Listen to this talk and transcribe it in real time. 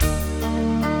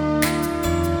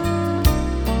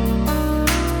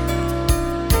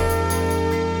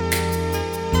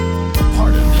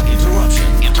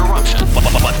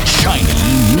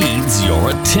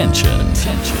Attention.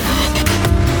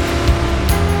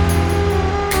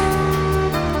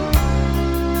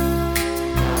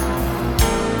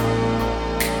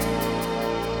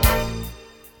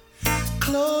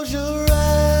 Close your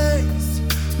eyes,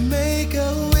 make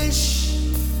a wish,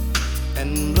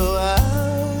 and blow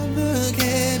out the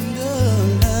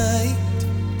candlelight.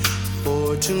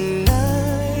 For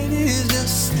tonight is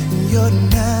just your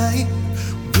night.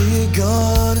 We're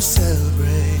gonna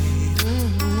celebrate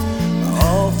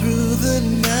all through the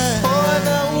night. Pour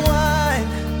the wine,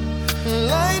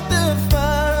 light the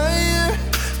fire.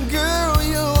 Girl,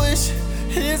 your wish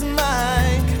is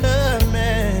my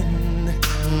command.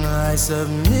 I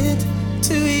submit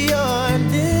to your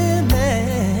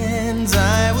demands.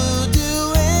 I will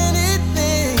do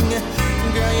anything.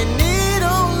 Girl, you need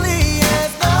only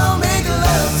ask. I'll make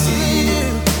love to you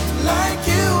like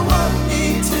you want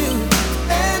me to,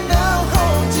 and I'll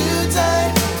hold you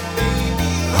tight,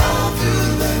 baby, all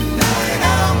through the night.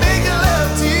 I'll make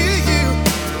love to you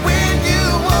when you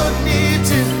want me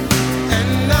to,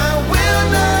 and I will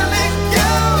not let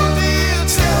go till you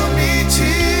tell me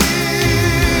to.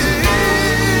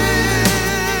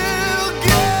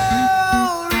 Go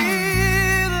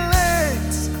relax,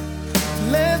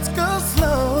 let's go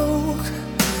slow.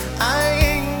 I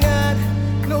ain't got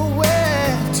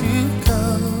nowhere to go.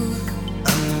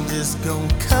 I'm just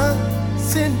gonna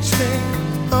concentrate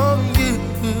on you.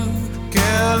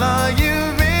 Girl, are you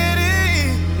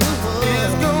ready?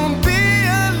 It's gonna be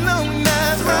a long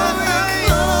night. Throw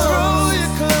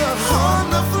your clothes on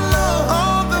the floor.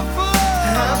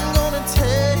 I'm gonna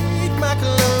take my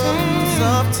clothes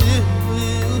off too.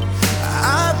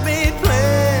 I've made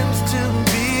plans to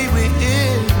be with you.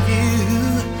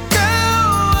 Girl,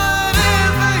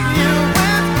 whatever you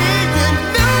ask me, you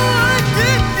know I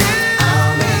can do.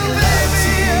 I'll make love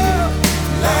to you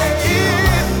like you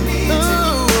want me to,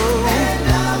 and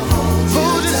I'll hold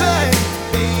you tight,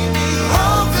 baby,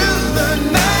 all through the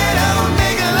night. I'll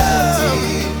make love to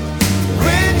you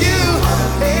when you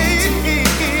hate me.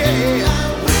 I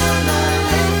will not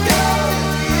let go.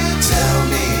 You tell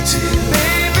me to,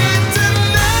 baby.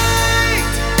 Tonight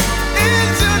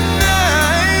is your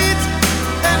night,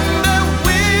 and I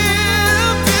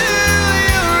will do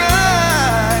you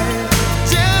right.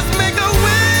 Just make a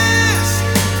wish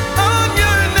on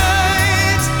your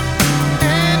night.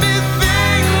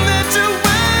 Anything that you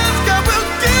ask, I will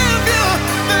give you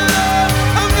the love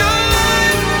of your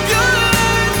life, your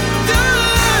life, your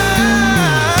life.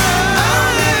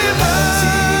 I'll make love to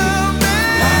you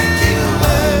like you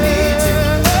want me to,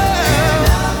 and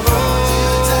I'll hold you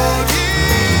tight,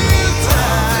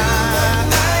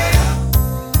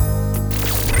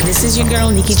 This is your girl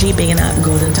Nikki G, bigging up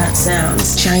Golden Touch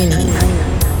Sounds. Chinee.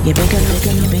 You big enough,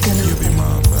 you big enough. You be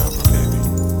my forever, baby.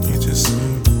 You just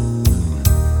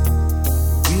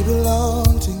we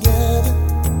belong together,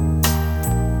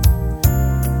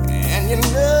 and you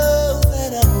know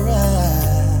that I'm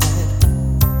right.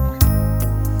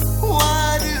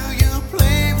 Why do you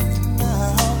play with my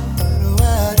heart?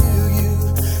 Why do you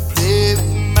play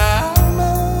with my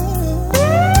mind?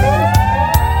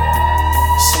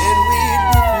 Said we'd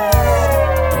be forever,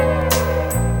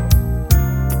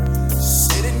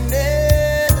 said it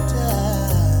never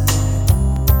died.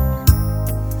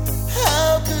 How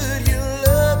could you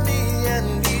love me and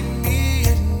leave me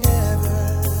and never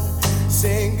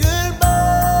say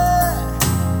goodbye?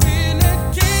 When I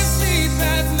can't sleep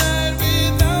at night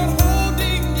without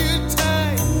holding you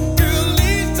tight. Girl,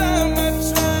 each time I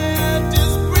try, I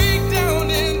just break down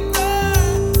and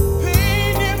die.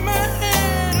 Pain in my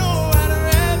head, oh, I'd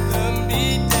rather be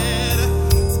dead.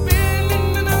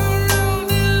 Spinning around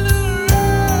in a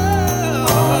row.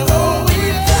 Although we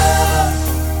love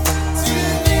to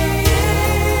the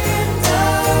end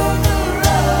of the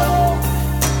road,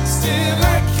 still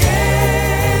I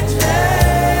can't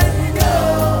let go.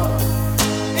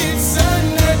 It's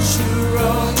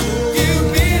unnatural. You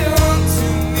belong to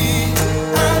me,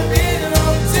 I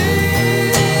belong to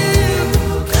you.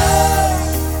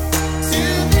 Close to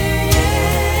the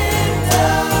end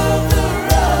of the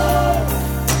road,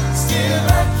 still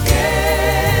I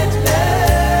can't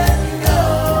let go.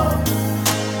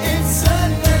 It's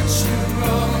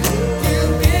unnatural. You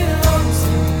belong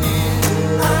to me,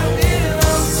 I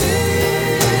belong to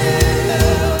you.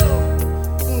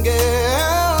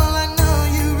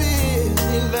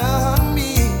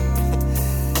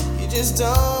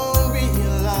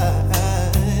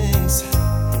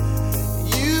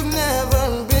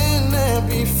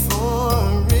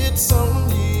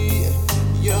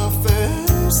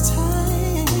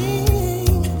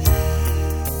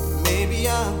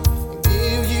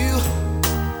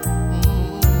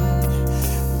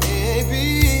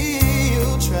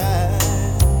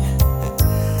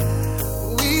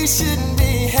 should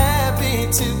be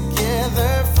happy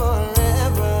together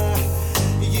forever.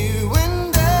 You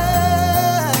and I.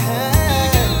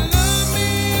 You love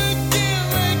me again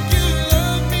like you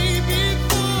loved me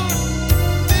before.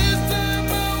 This time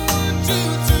I want you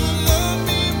to love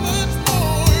me much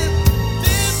more.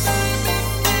 This time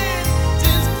instead,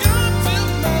 just come to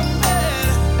my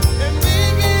bed and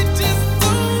baby, just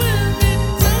don't let me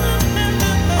down.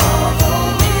 Although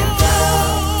we go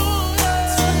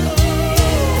to the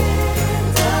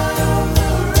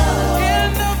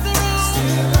end of the road,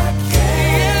 still I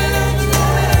can't. End of the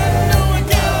road, I know I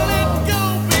can't let go,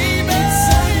 baby. It's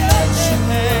so much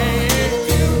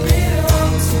you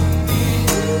belong to me.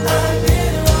 I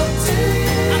belong to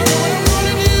you. I don't know what I'm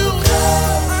gonna do.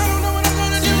 I don't know what I'm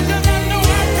gonna do 'cause I know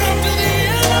I've come to the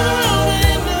end of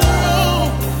the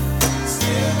road.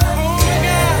 Still I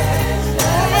can't.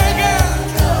 Oh my God,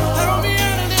 throw me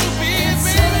out a little bit,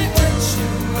 baby. What you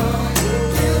want,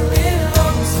 you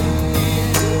belong to me.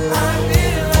 I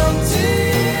belong to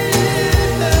you.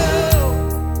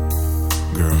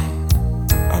 Girl,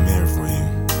 I'm here for you.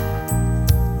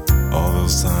 All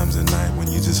those times at night when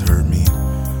you just hurt me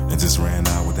and just ran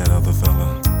out with that other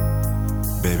fella.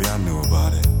 Baby, I knew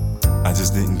about it. I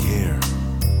just didn't care.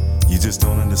 You just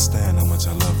don't understand how much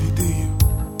I love you, do you?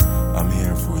 I'm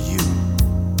here for you.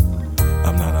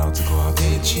 I'm not out to go out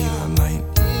there and cheat all night,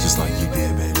 just like you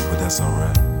did, baby, but that's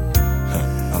alright.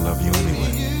 I love you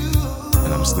anyway.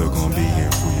 And I'm still gonna be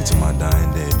here for you till my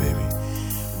dying day, baby.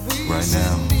 Right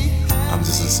now, I'm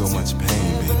just in so much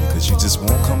pain, baby, because you just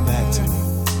won't come back to me,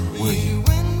 will you?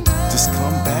 Just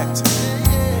come back to me.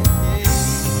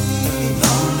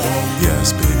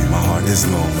 Yes, baby, my heart is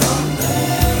lonely.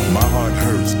 My heart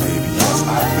hurts, baby. Yes,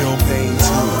 I feel pain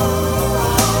too.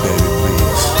 Baby,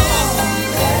 please.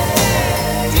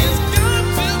 Just come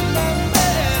to my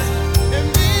bed and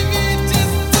baby,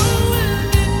 just don't let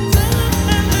me down.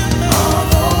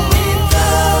 Although we go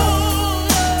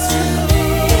to the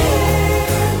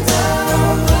end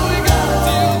of the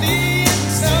road,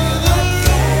 still I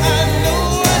can't. I know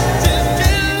I just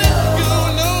can't let go.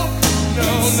 No,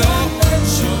 no, no,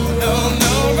 no,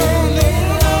 no, no, no,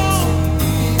 no.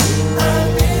 I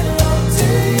belong to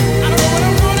you. I don't know what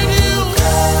I'm gonna do.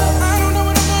 I don't know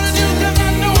what I'm gonna do 'cause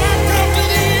I know I've come to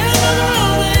the end of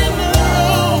the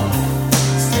road.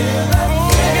 Still I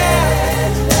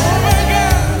can't. Oh my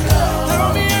God, throw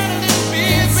me out a little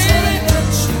bit, baby. What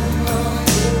you want,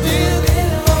 you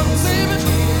belong to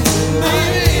me. I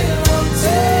belong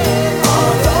to you.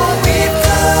 Although we've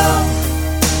come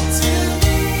to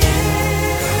the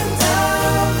end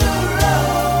of the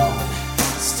road,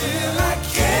 still I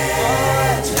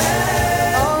can't let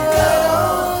go.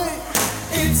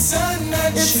 It's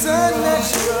unnatural.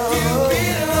 You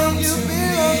belong to me.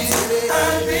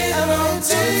 I belong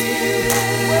to you.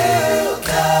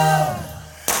 Come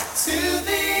to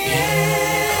the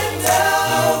end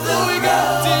of the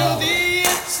road. Till the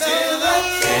end, still I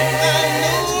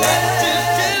can't let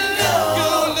go.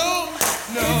 No, no,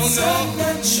 no,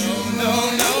 no, no,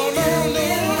 no,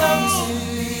 no.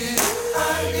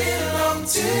 I belong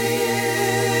to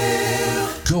you.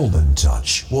 Golden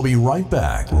Touch. We'll be right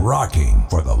back, rocking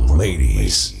for the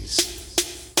ladies.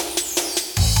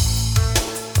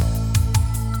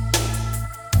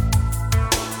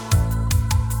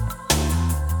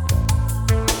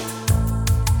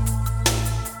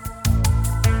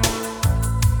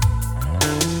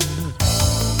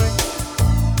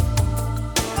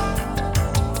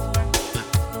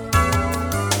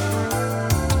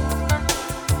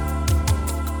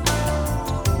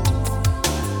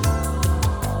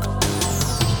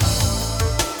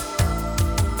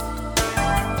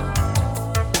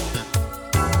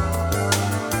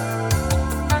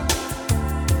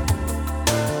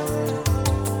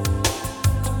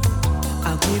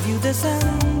 I'll give you the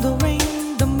sun, the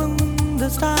rain, the moon, the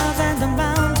stars, and the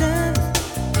mountains.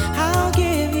 I'll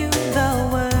give you the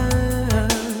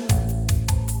world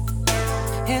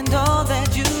and all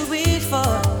that you wish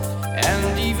for,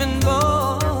 and even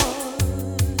more.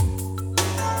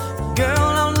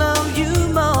 Girl, I'll love you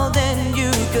more than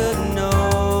you could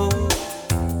know,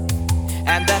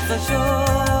 and that's for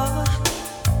sure.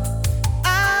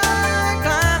 I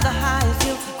climb the highest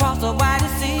hill, cross the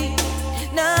widest sea.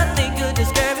 Nothing could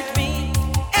discourage me.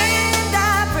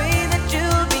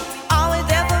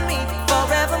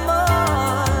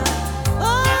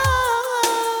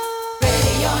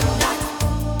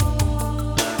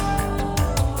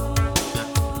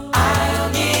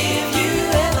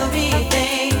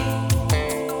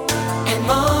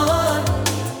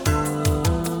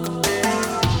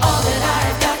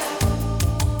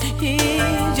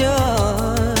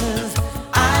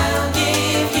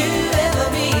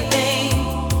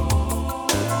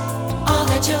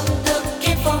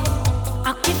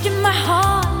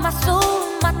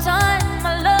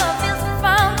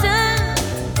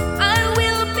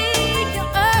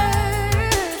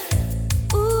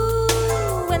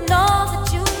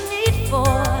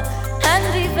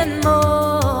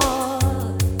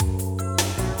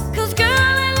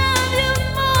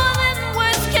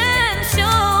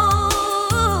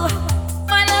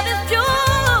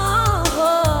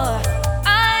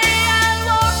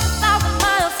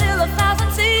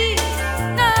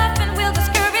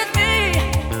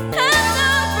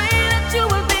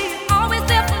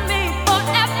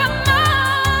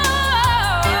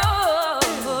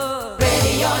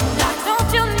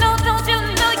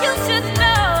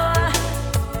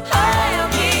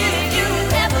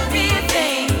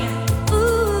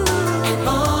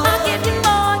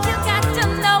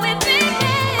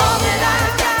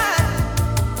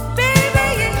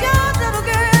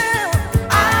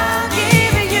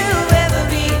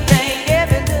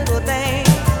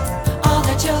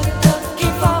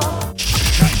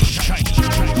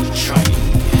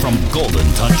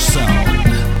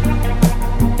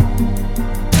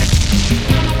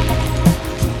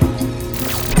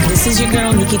 is your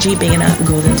girl Nikki G bigging up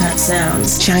Golden Touch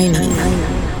Sounds. Chinee,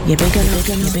 you big enough,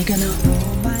 you big enough.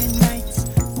 All my nights,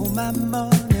 all my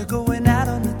morning, going out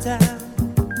on the town,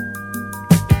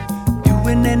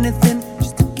 doing anything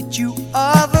just to get you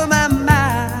off of my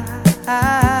mind.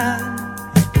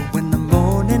 But when the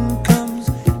morning comes,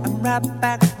 I'm right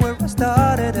back where I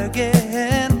started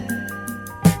again.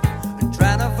 And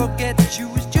trying to forget you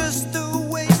is just a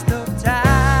waste of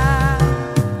time.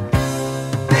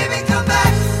 Baby, come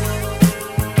back.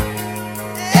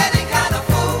 Any kind of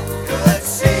fool could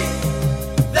see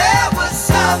there was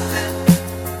something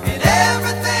in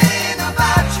everything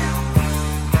about you.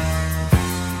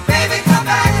 Baby, come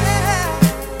back.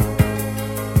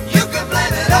 You can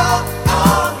blame it all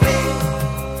on me.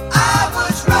 I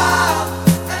was wrong,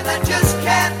 and I just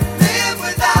can't live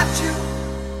without you.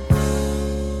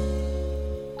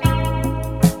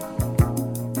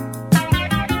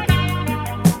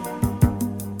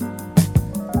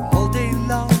 All day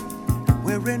long,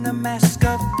 wearing a mask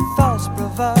of false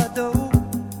bravado,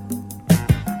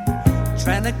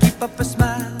 trying to keep up a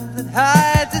smile that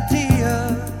hides a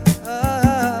tear.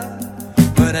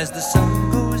 But as the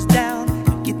sun goes down,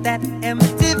 you get that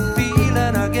empty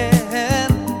feeling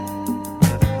again.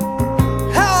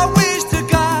 How I wish to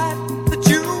God that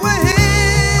you were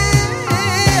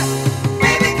here.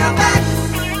 Baby, come back.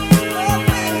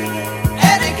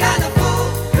 Any kind of fool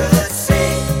could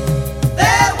see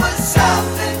there was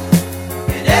something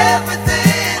in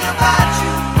everything about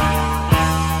you.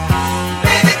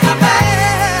 Baby, come back.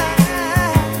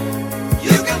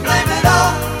 You can blame it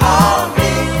all on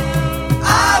me.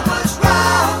 I was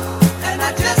wrong, and I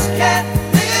just can't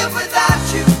live without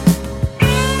you.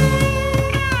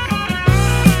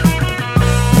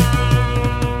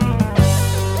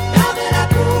 Now that I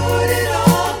put it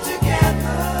all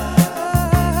together,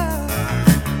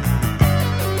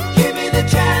 give me the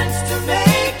chance to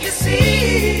make you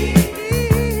see.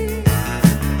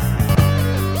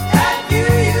 Have you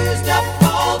used up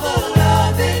all the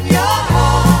love in your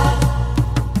heart?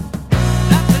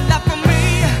 Nothing left for me.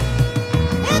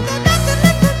 Nothing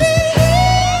left for me.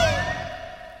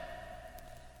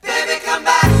 Baby, come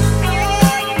back.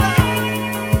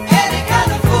 Any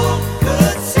kind of fool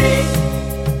could see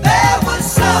there was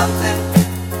something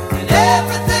in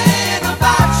everything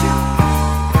about you.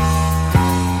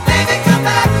 Baby, come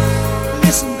back.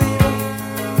 Listen, baby,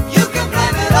 you can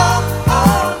blame it all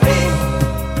on me.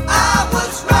 I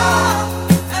was wrong,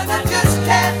 and I just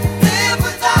can't live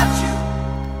without you.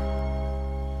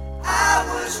 I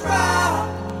was wrong,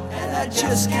 and I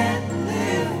just can't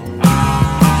live.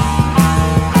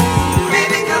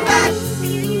 Baby, come back.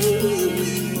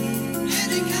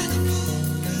 Any kind of fool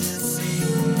could see.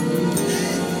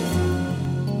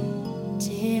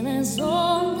 Till as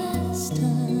old as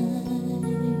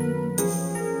time,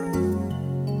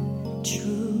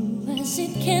 true as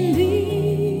it can be.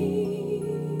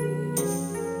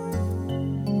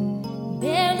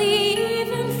 Barely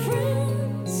even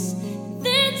friends,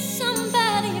 then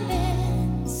somebody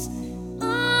bends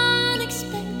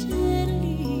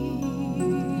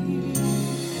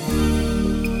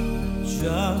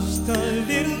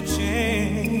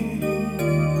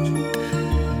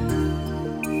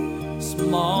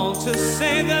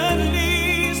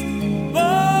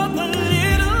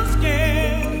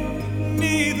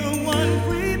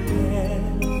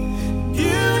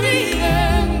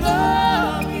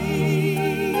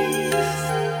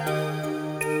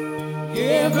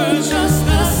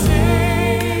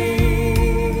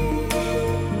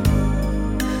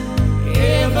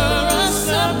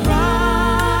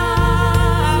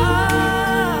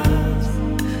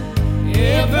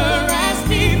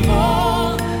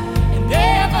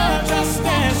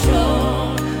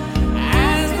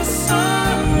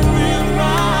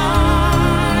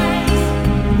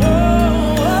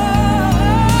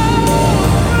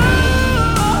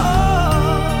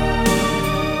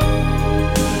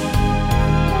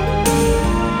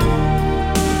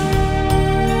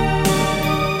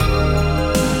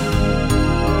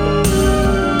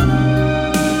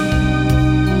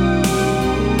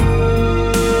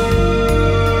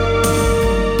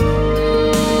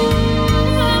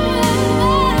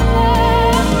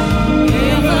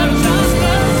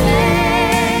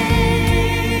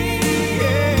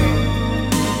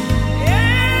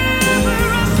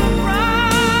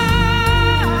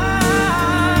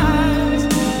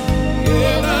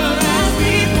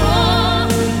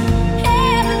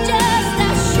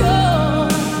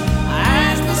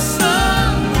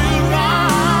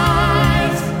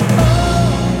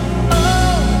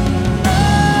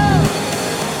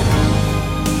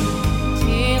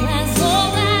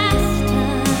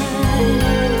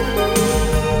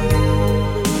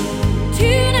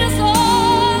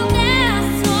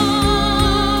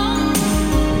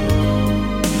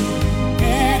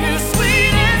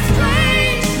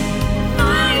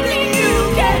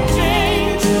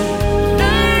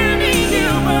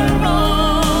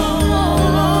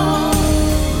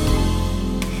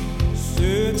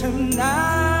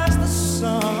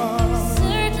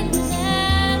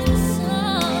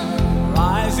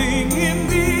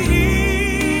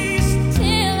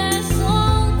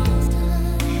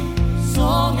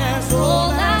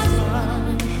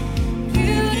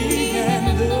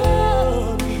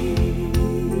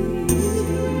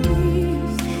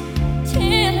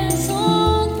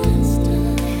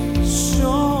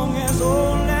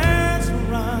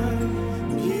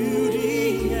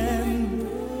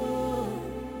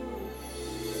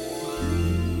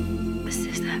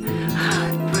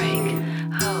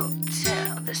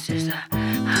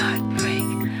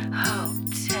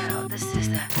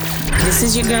This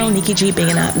is your girl Nikki G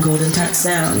bigging up Golden Touch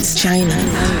Sounds.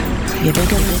 Chinee, you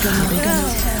big up.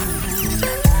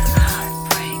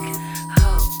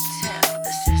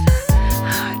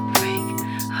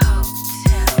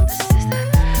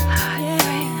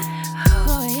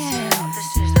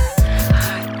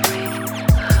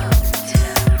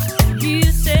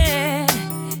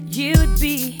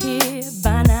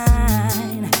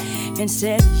 And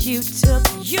said you took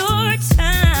your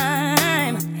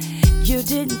time. You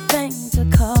didn't think to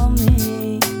call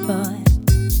me, but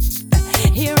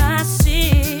here I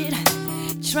sit,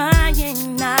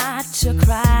 trying not to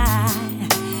cry,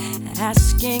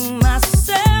 asking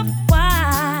myself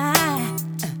why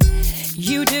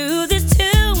you do this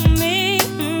to me,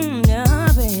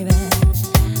 oh, baby.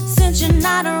 Since you're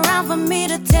not around for me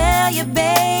to tell you,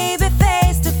 baby,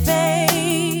 face to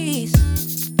face,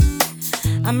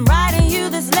 I'm writing you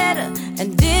this letter,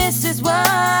 and this is what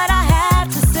I have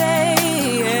to say.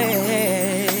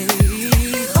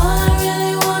 All I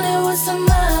really wanted was some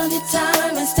of your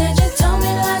time. Instead, you told me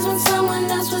lies when someone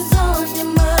else was on your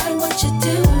mind. What you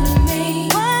do to me?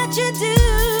 What you do?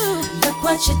 Look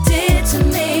what you did to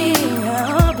me,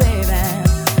 oh baby.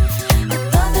 I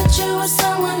thought that you were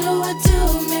someone who would do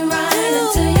me right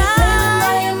until you played with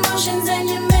my emotions and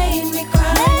you made me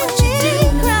cry. What you do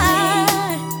to me?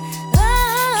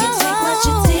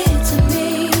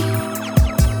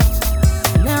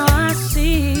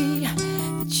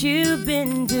 You've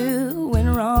been doing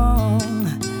wrong,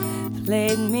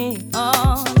 played me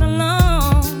all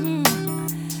along,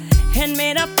 and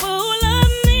made a fool of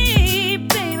me,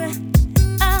 baby.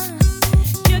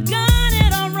 You got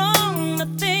it all wrong to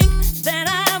think that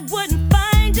I wouldn't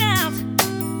find out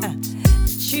that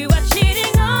you are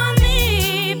cheating on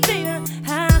me, baby.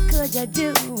 How could you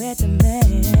do it to me?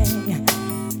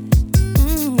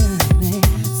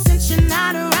 Since you're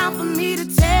not around for me to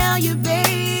tell you,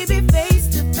 baby, face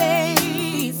to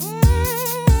face,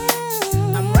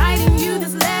 I'm writing you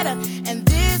this letter, and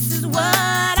this is what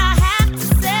I have to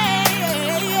say.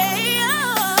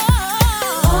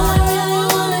 All I really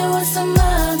wanted was some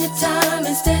of your time.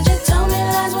 Instead, you told me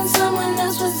lies when someone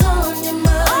else was on your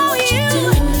mind. Oh, what you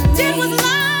did was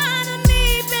lie to me,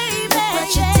 baby. Look what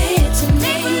you did to me.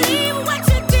 Can't believe what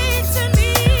you did to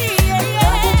me. I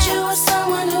thought that you were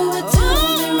someone who would do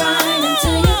me right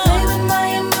until you played with my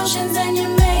emotions and you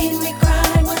made me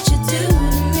cry. What you do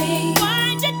to me?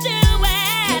 Why'd you do it?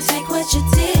 Can't take what you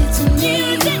did to me.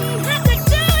 You didn't have to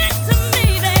do it to me,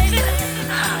 baby.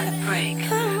 Heartbreak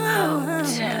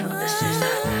Hotel. This is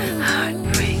the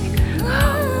Heartbreak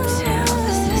Hotel.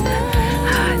 This is the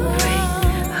Heartbreak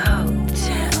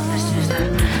Hotel. This is the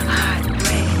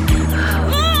Heartbreak Hotel.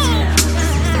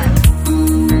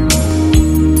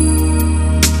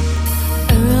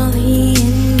 Early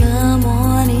in the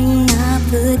morning, I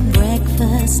put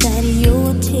breakfast at your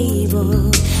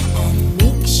table and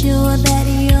make sure that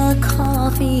your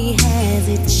coffee has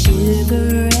its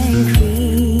sugar and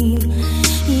cream.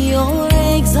 Your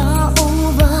eggs are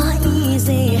over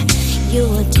easy,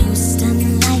 your toast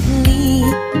unlikely.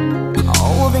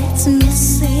 All that's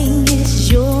missing is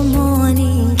your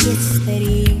morning kiss that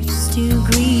used to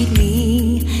greet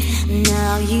me.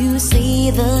 Now you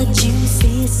see the juice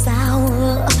is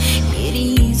sour. It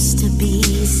used to be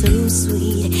so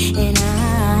sweet, and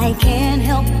I can't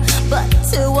help but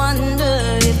to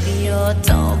wonder if you're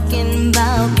talking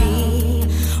about me.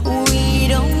 We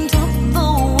don't talk the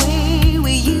way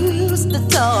we used to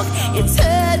talk. It's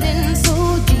hurting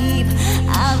so deep.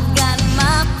 I've got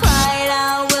my pride,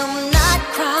 I will not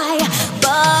cry,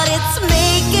 but it's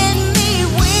making me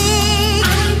weak.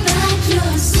 I'm not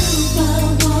your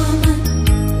superwoman.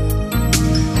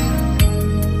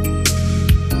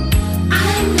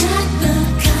 I'm not the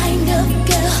kind of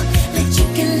girl that you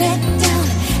can let down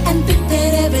and think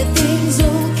that everything's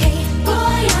okay. Boy,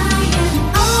 I am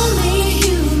only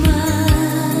human.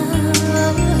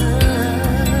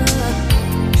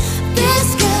 This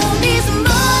girl needs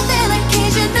more than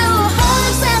occasional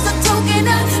hugs as a token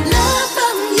of love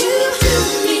from you to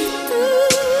me.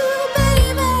 Ooh,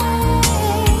 baby.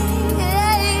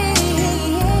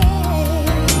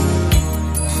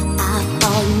 I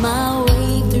fought my way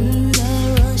through the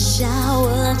rush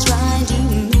hour, trying to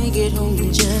make it home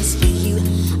just for you.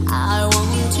 I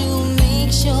want to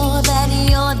make sure that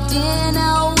your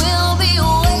dinner will be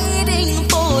waiting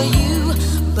for you.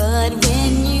 But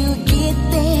when you get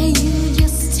there, you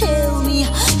just tell me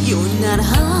you're not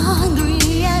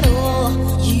hungry at all.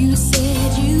 You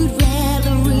said you'd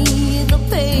rather read the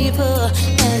paper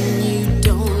and you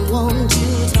don't want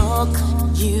to talk.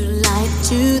 You like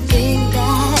to think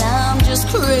that I'm just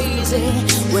crazy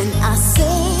when I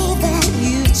say that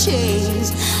you've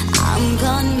changed. I'm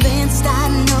convinced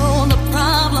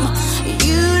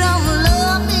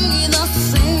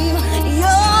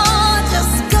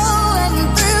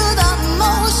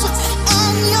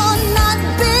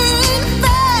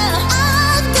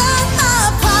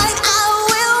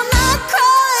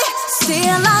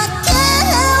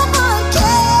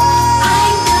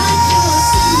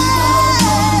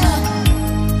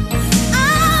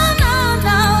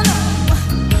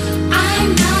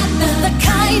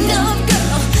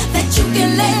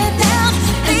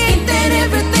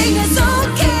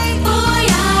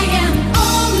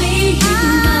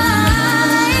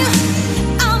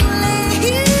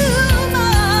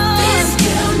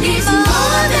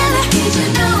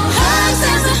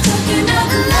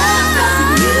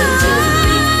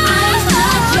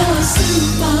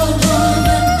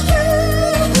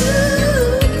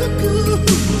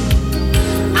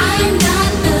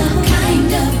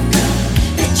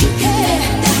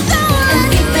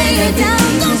down,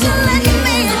 don't you let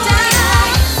me down.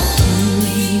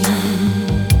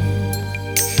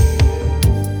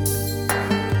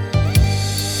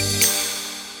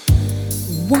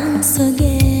 Once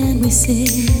again we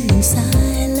sit in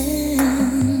silence.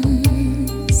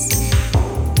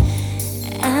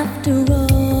 After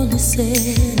all is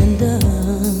said and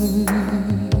done,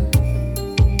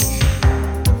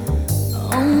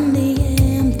 only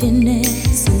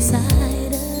emptiness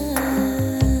inside us.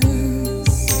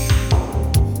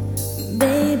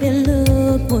 Baby,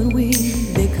 look what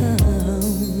we've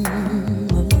become.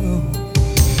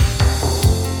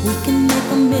 We can make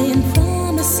a million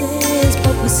promises,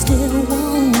 but we still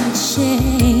won't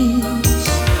change.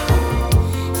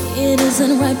 It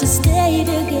isn't right to stay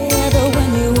together when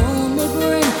you only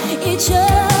bring each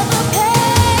other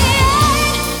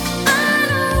pain. I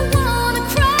don't wanna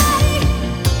cry,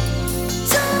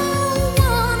 don't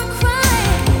wanna cry.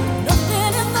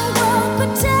 Nothing in the world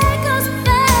could take us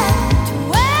back to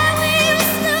where we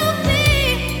used to be.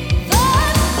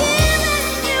 But giving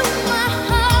you my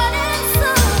heart and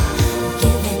soul,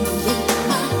 giving you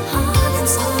my heart and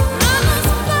soul. I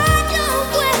must find your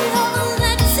way over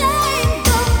that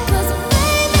tango, 'cause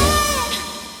baby,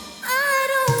 I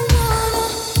don't wanna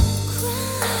cry.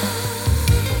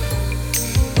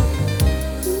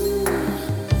 Ooh,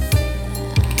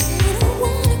 I don't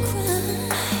wanna cry.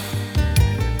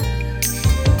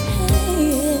 Hey,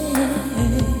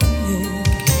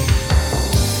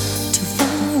 too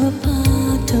far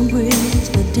apart to bridge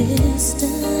the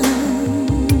distance,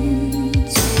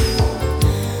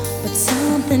 but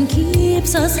something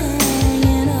keeps us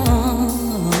hanging on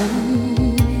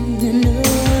and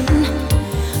on,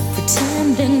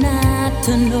 pretending not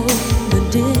to know the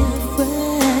difference,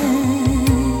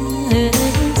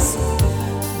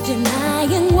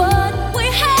 denying what we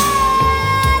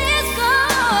had is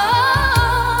gone.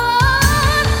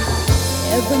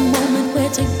 Every moment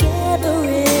we're together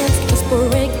is just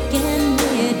breaking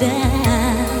me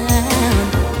down.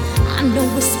 I know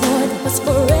we swore it was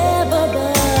forever,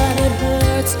 but it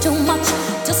hurts too much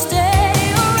to stay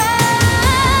around.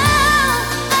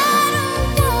 I don't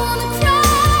wanna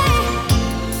cry,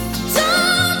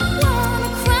 don't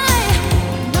wanna cry.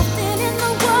 Nothing in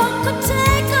the world could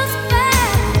take us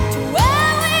back to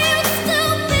where we used to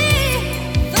be.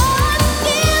 But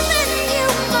giving you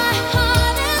my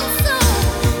heart and soul,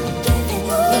 giving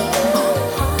you my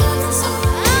heart and soul.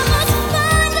 I must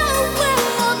find a way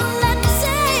of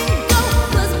letting go,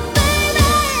 'cause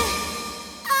baby,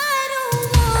 I don't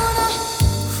wanna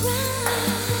cry.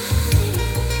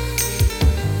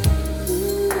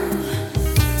 Ooh,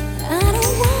 I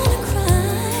don't wanna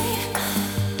cry.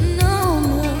 No,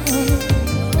 no.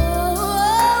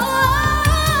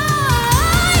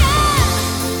 Yeah.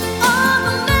 All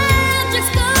the magic's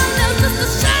gone, there's just a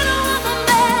shadow of a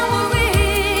memory.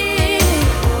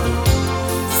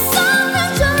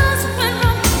 Something just went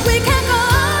wrong. We can't go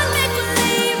on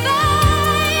make-believing,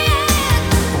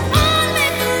 on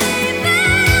make-believing.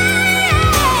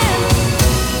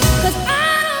 'Cause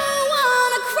I don't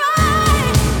wanna cry,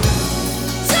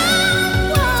 don't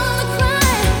wanna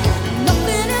cry.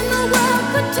 Nothing in the world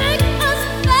could take us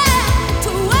back to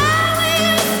where we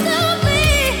used to be.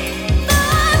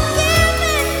 But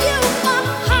giving you my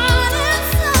heart and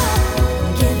soul,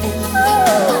 giving you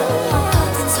my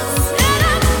heart and soul. And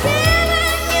I'm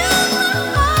giving you my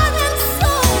heart and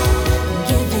soul,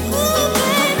 giving you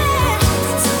my heart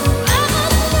and soul. I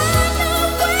must find a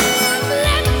way of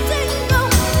letting go,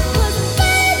 'cause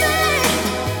baby,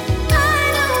 I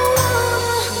don't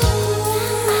wanna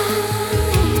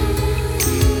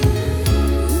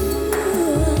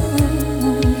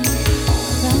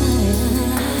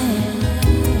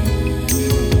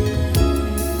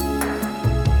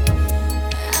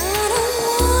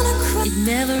cry. It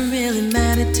never really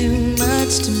mattered too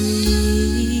much to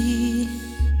me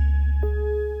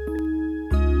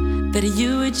that you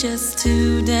were just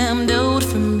too damned old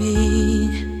for me.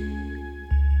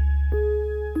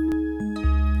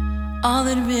 All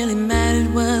that really mattered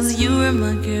was you were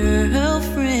my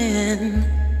girlfriend.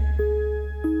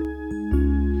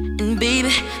 And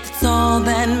baby, that's all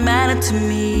that mattered to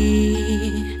me.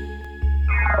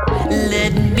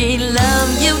 Let me love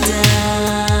you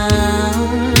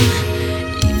down,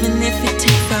 even if it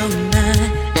takes all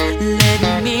night. Let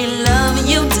me love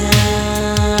you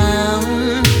down.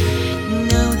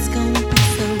 Know it's gonna be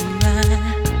so right.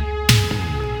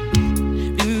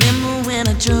 Remember when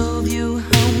I drove you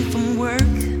home from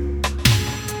work?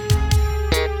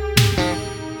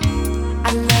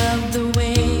 I love the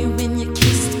way when you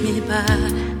kissed me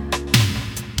bye.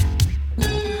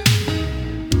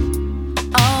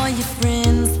 All your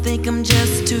friends think I'm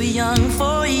just too young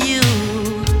for you.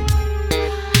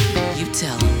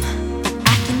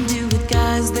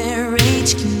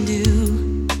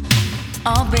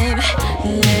 Oh baby,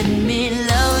 let me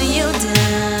love you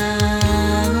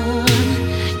down.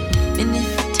 And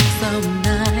if it takes all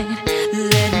night,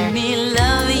 let me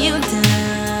love you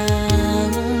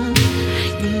down.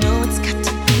 You know it's got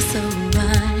to be so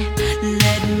right.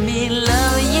 Let me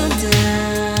love you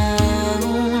down.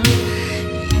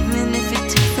 Even if it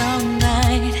takes all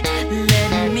night,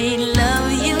 let me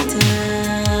love you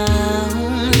down.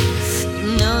 You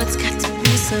know it's got to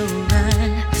be so right.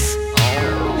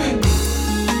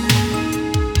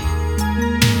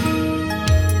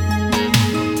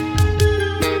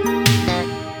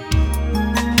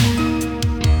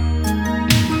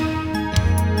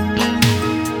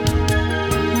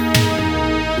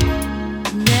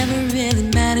 Never really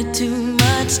mattered too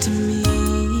much to me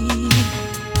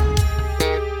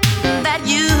that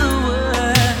you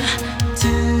were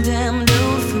too damn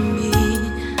old for me.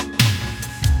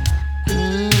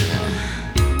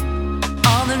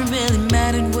 All that really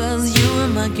mattered was you were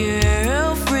my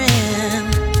girlfriend.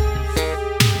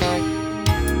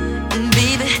 And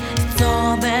baby, it's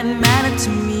all that mattered to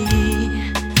me.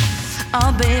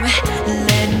 Oh baby,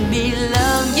 let me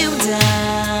love you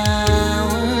down.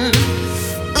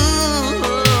 Ooh,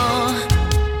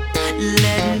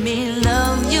 let me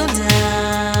love you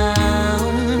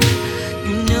down.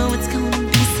 You know it's gonna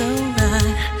be so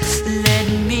right. Let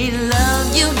me love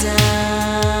you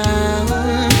down.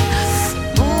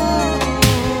 Ooh,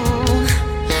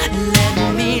 let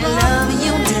me love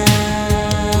you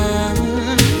down.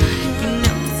 You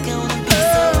know it's gonna be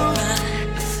so right.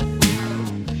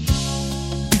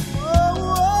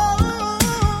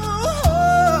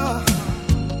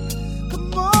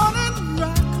 Come on and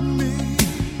rock me,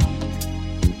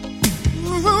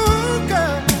 ooh,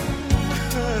 girl.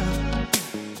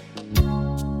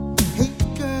 Hey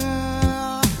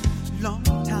girl, long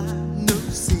time no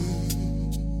see.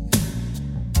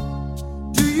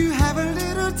 Do you have a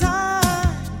little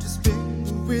time to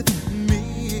spend with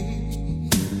me?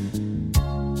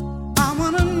 I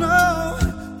wanna know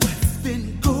what's been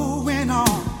going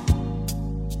on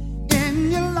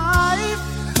in your life.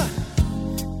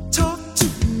 Talk to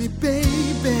me,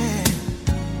 baby.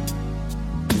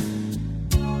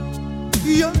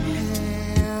 Your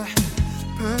hair,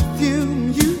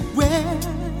 perfume you wear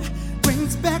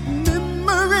brings back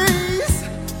memories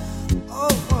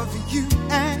of you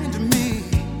and me.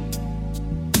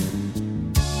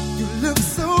 You look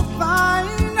so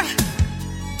fine,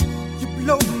 you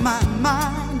blow my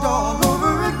mind all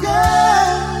over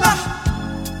again.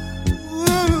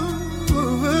 Ooh.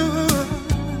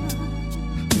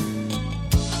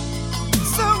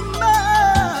 So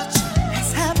much has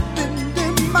happened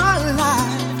in my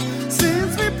life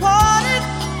since we parted.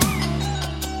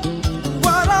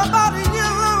 What about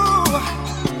you?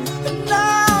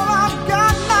 Now I've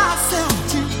got myself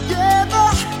together,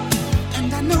 and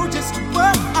I know just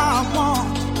what I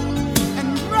want.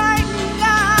 And right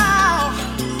now,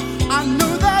 I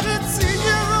know that it's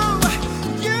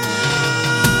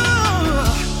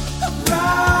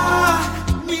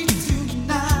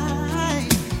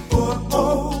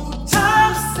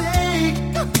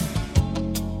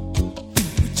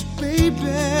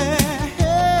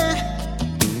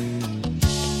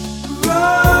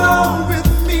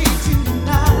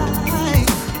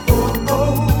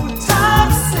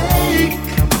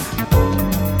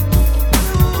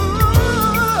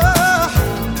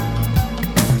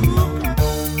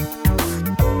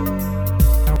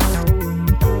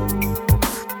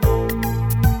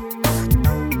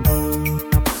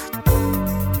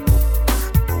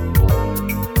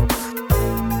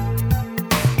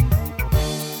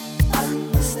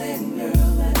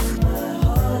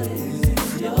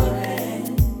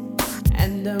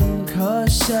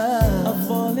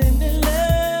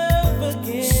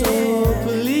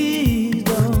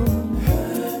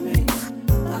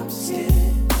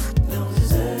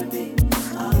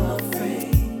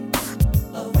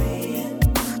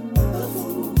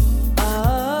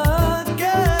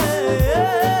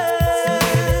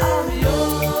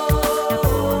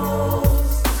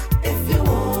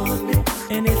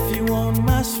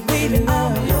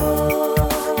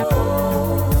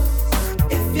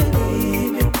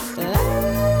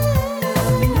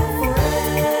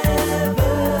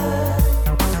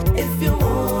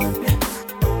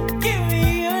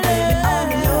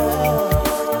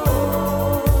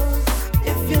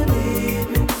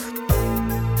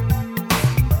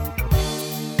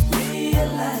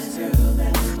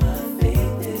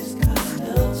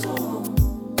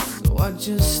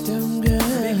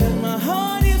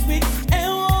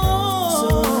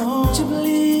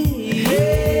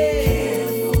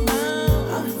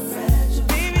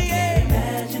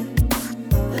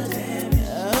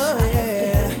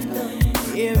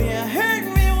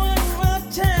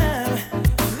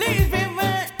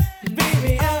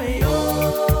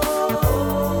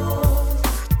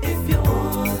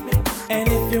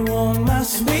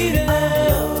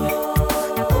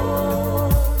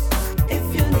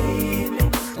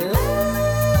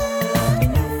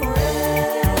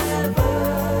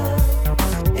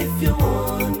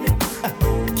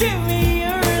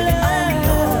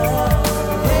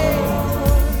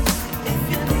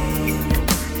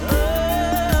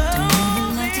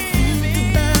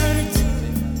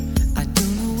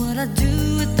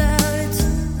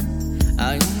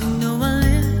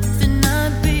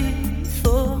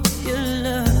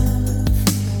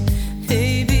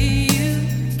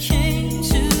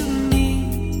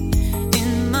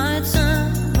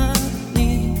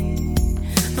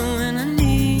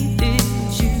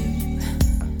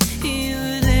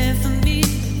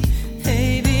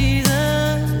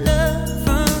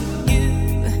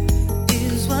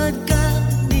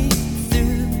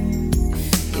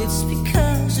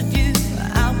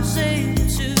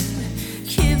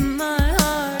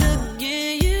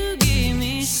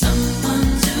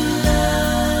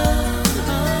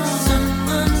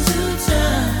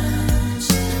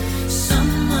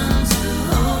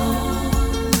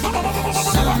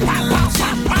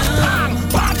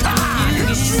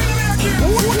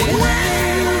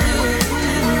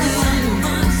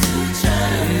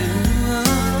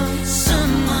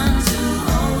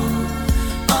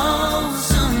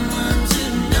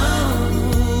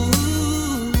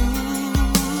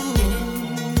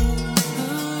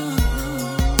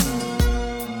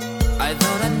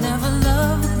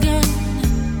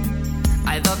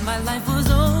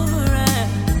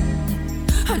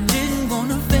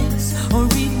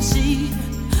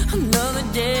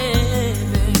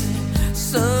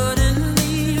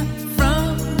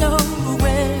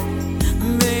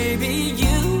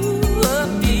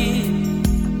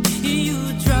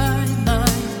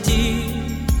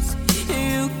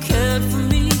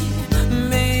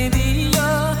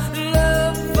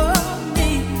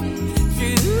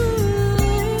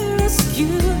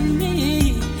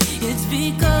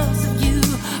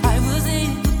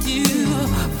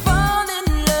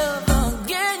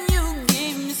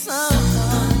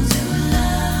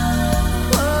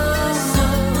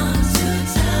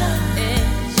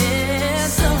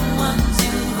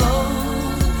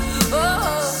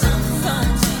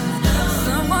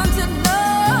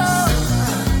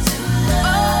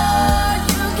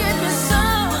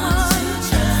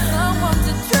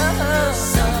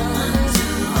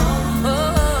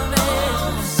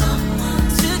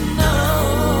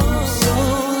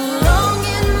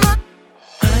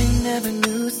never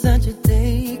knew such a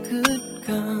day could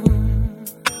come,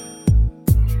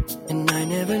 and I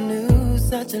never knew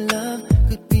such a love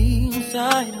could be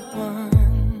inside of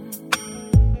one.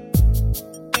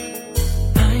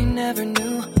 I never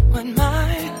knew what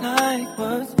my life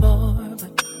was for,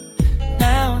 but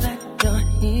now that you're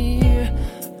here,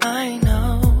 I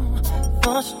know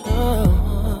for sure.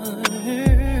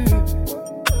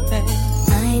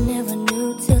 I never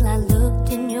knew till I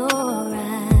looked in your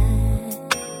eyes.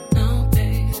 No,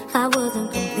 babe. I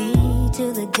wasn't complete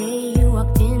till the day you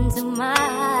walked into my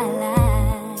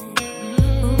life.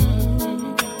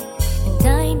 And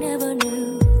I never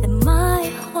knew that my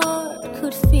heart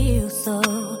could feel so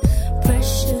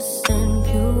precious and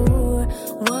pure.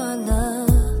 One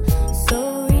love so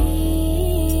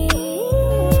real.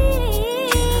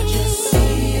 Can I just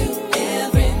see you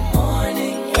every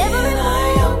morning when I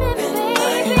open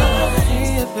my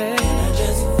eyes? Can I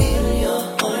just feel your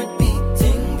heart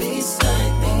beating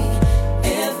beside me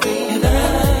every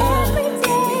night?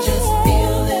 Can we just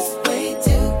feel this way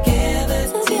together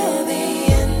till the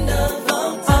end of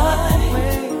all time?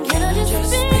 Can I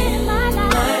just spend my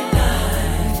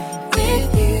life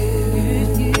with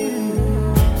you?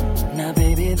 Now,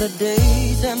 baby, the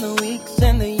days and the weeks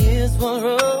and the years will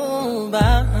roll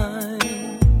by,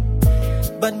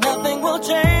 but nothing will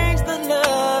change the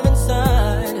love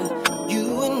inside of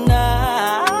you and I.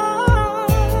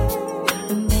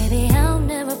 And baby, I'll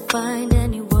never find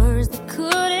any words that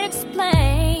could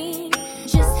explain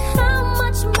just how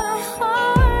much my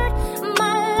heart,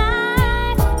 my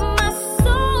life, my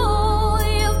soul,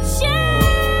 you've changed.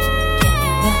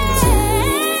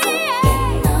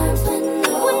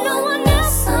 When no one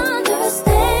else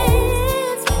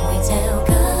understands, can we tell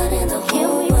God and the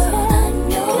whole world I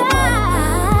know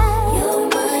you're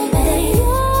my man?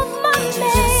 Can you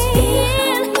just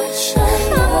feel how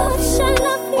much I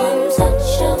love you? One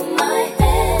touch of my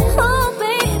hand, oh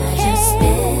baby, can I just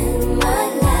spend my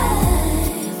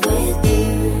life with you?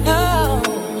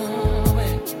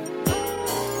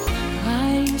 I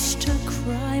used to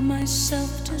cry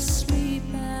myself to sleep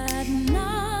at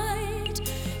night,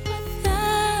 but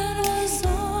that was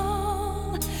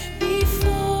all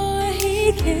before he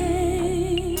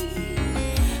came.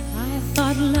 I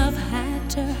thought love had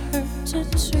to hurt to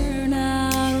turn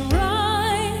out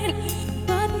right,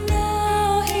 but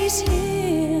now he's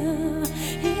here.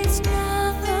 It's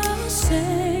not the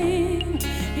same.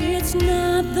 It's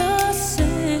not the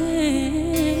same.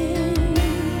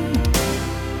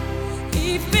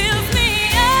 He fills me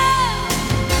up.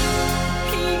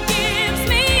 He gives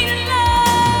me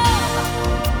love,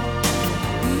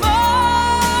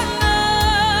 more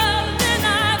love than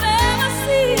I've ever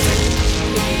seen.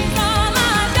 He's all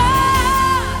I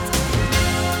got.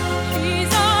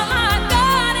 He's all I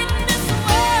got in this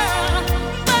world,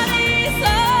 but he's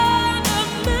all the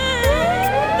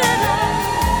man that I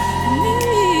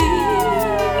need.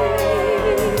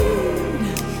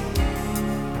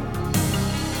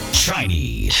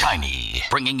 Chinee,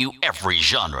 bringing you every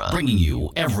genre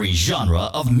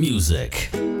of music.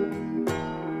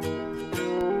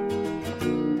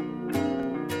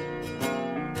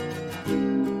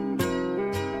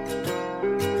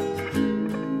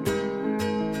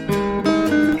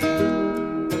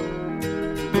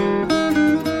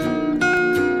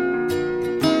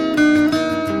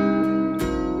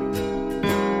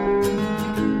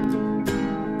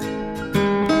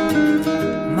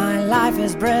 My life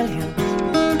is brilliant.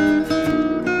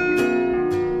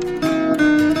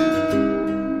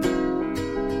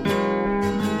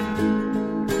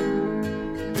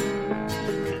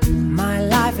 My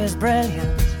life is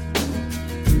brilliant.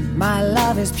 My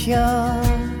love is pure.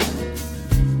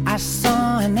 I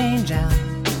saw an angel,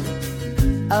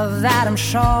 of that I'm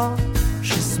sure.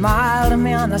 She smiled at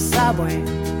me on the subway.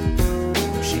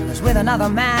 She was with another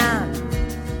man,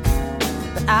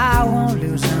 but I won't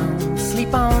lose no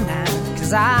sleep on that,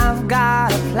 'cause I've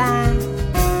got a plan.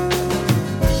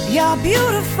 You're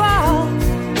beautiful.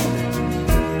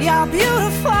 You're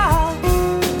beautiful.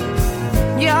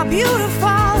 You're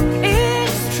beautiful.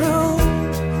 It's true.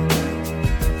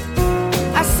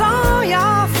 I saw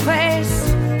your face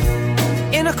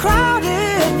in a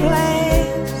crowded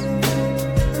place,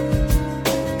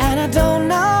 and I don't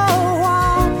know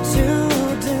what to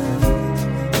do,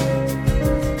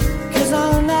 'cause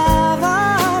I'll never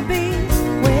be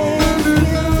with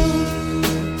you.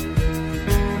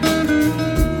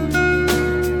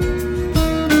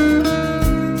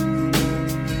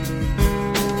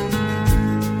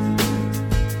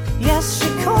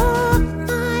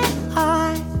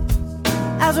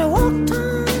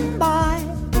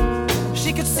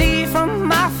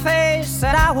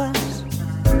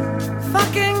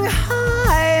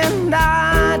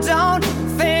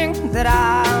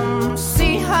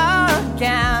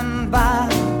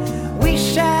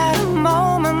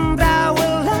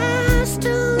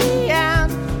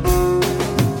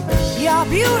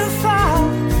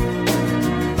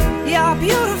 You're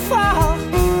beautiful.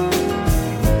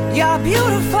 You're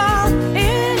beautiful.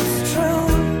 It's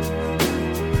true.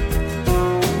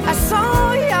 I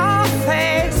saw your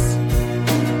face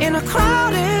in a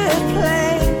crowded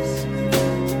place,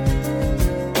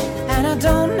 and I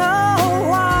don't know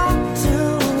what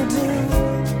to do,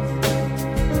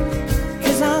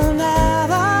 'cause I'll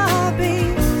never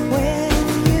be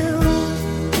with you.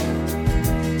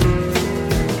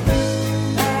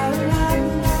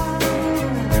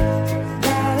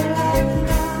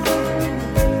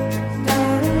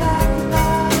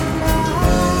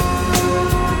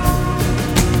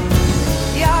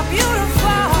 You're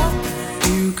beautiful.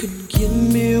 You could give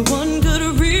me one good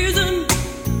reason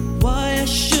why I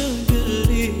should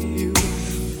believe you,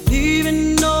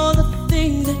 even all the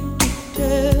things that you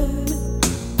tell me.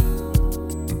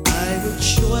 I would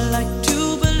sure like to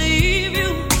believe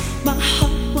you. My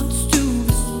heart wants to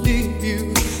receive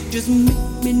you. Just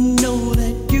make me know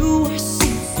that you are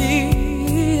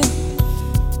sincere.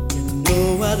 You know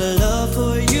I'd love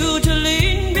for you to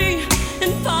lead me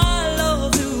and follow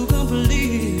you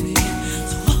completely.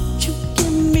 So won't you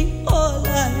give me all I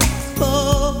ask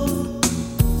for?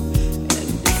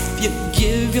 And if you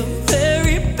give your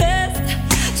very best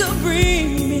to bring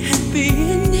me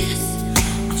happiness,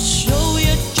 I'll show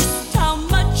you just how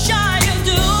much I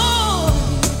adore you.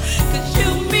 'Cause you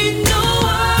mean the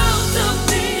world to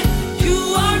me. You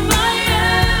are my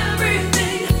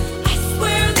everything. I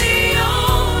swear the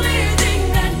only thing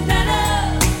that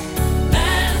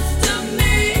matters to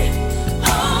me.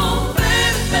 Oh,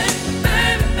 baby, baby,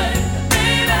 baby, baby,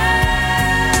 baby.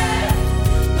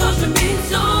 'Cause you mean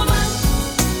so much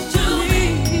to me.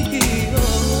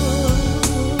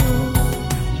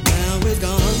 Now it's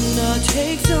gonna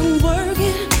take some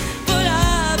working, but I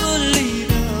believe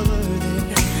you're worth it.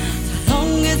 As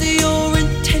long as your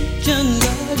intentions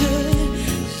are good,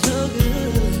 so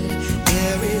good.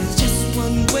 There is just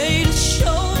one way to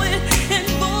show it, and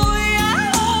boy, I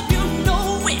hope you know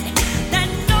it. That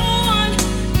no one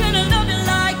can love you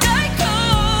like I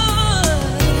could.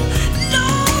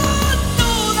 Lord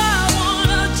knows I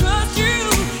wanna trust you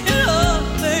in love,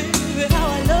 baby, how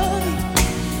I love you.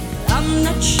 I'm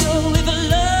not sure if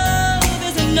love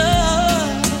is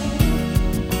enough,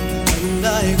 and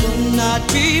I will not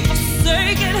be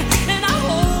forsaken, and I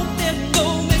hope there's no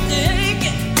mistake.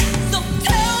 So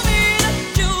tell me that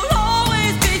you'll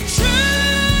always be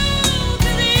true,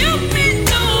 'cause you mean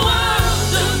the world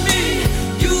to me.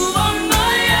 You are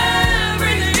my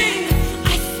everything.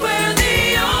 I swear the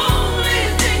only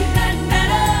thing that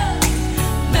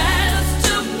matters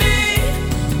to me.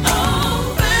 Oh,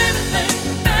 baby,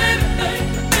 baby, baby,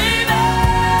 baby, baby.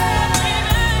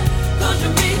 'Cause you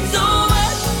mean so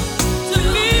much to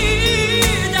me,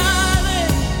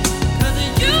 darling. 'Cause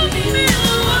you mean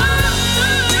the world to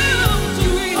me.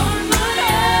 You are my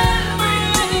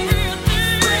everything. I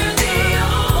swear the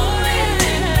only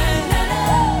thing that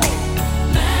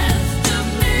matters to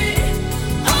me.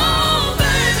 Oh,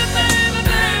 baby, baby,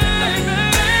 baby, baby.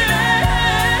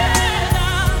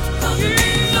 'Cause you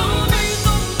mean so much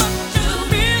to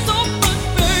me, so much,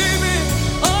 baby.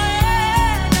 Oh,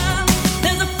 yeah.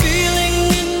 There's a feeling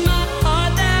in my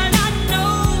heart that I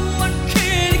know I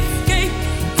can't escape.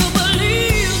 So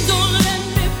believe, don't let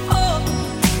me fall.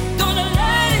 Don't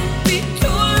let it be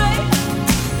too late.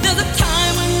 There's a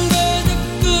time when words are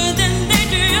good and they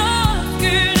just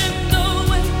get in the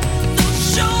way. So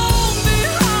show me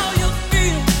how you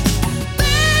feel,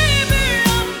 baby.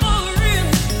 I'm for real.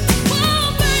 Oh,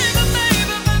 baby,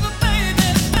 baby, baby, baby,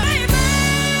 baby.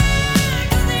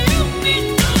 'Cause you mean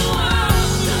the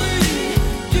world to me.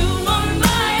 You are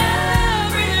my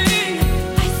everything.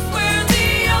 I swear the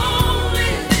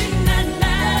only thing that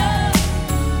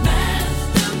matters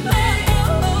to me.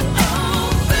 Oh,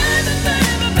 baby,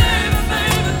 baby, baby,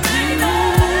 baby, baby.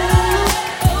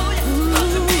 Oh, yeah.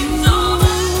 'Cause you mean so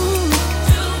much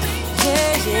to me.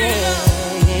 Yeah,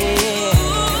 yeah, yeah.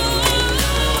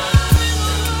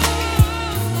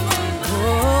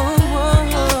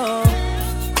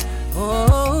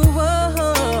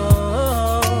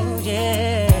 Oh,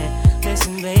 yeah.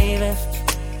 Listen, baby.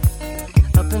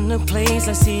 Up in the place,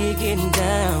 I see you getting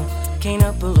down. Can't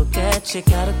help but look at you,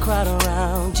 got a crowd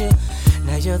around you.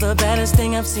 Now you're the baddest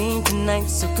thing I've seen tonight.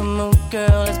 So come on,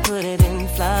 girl, let's put it in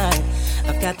flight.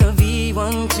 I've got the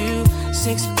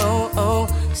V12600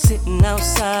 sitting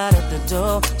outside at the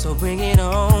door. So bring it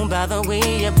on. By the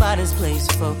way, your body's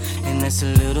placeful, and that's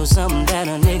a little something that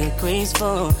a nigga craves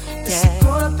for. Yeah. It's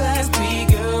 3:15,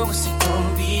 girl, what's it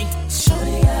gonna be?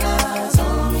 Shorty got eyes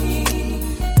on me.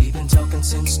 We've been talking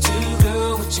since 2,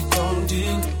 girl, what you gonna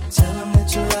do? Tell 'em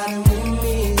that you're riding with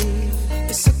me.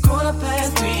 It's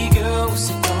 3:15, girl, what's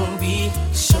it gonna be?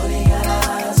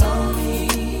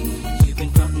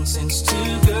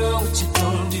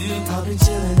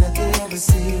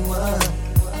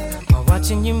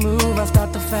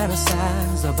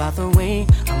 by the way,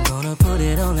 I'm gonna put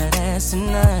it on that ass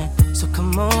tonight. So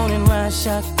come on and ride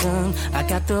shotgun. I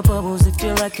got the bubbles if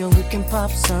you like it, we can pop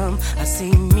some. I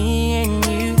see me and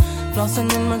you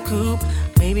flossing in my coupe.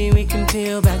 Maybe we can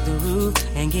peel back the roof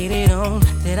and get it on.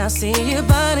 Did I see your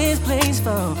body's place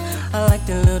for? I like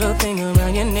the little thing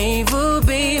around your navel,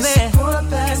 baby. It's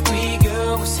 3:15,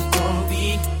 girl, what's it gonna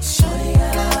be? Shorty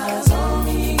got eyes on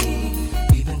me.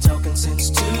 We've been talking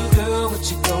since 2, girl, what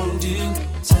you gonna do?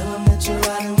 Tell them that you're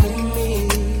riding with me.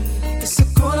 It's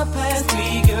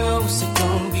 3:15, girl, what's it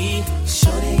gonna be?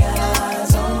 Shorty got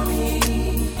eyes on me.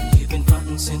 You've been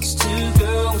frontin' since 2,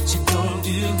 girl, what you gonna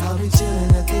do? I'll be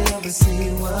chillin' at the embassy,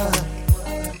 what?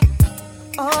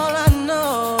 All I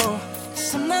know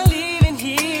is I'm not leaving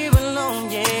here alone,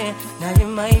 yeah. Now you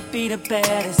might be the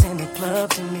baddest in the club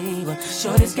to me, but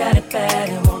shorty's got it bad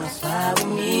and wanna fly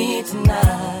with me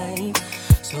tonight.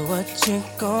 So what you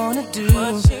gonna do?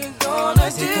 What you gonna do?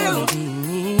 Is it gonna be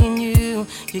me and you?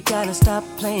 You gotta stop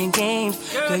playing games,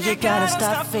 girl. You gotta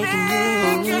stop faking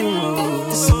you.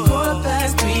 It's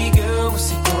 3:15, girl.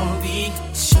 What's it gonna be?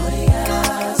 Shorty got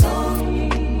eyes on me.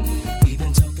 We've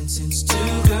been talking since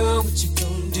 2, girl. What you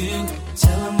gonna do?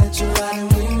 Tell them that you're riding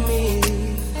with me.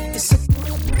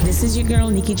 This is your girl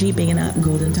Nikki G, bigging up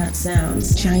Golden Touch Sounds.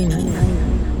 Chinee,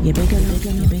 you big enough,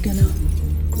 you big enough.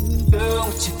 Girl,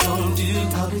 what you gonna do?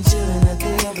 I'll be chillin' at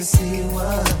the embassy,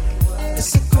 what?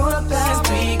 It's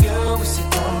 3:15, girl, what's it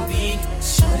gonna be?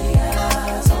 Shorty got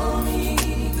eyes on me.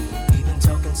 We've been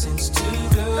talking since 2,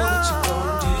 girl, what you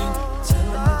gonna do? Tell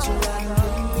them that you're riding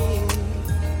with me.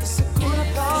 It's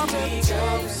 3:15,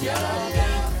 girl, what's it gonna be?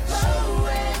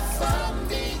 Away from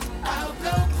me, I'll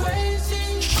go crazy.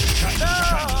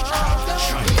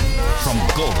 From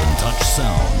Golden Touch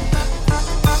Sound.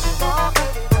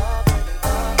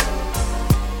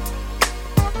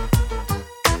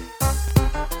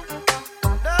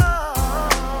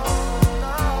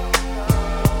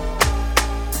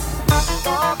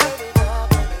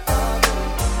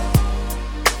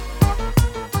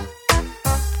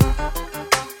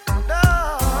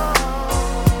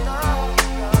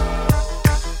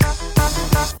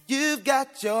 You've got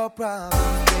your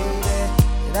problems, baby,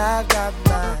 and I've got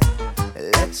mine.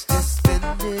 Let's just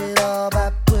spend it all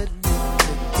by putting it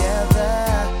together.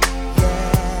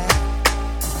 Yeah.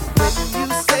 When you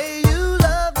say you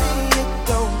love me, it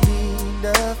don't mean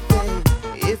nothing.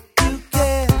 If you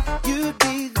can, you'd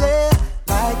be there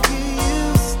like you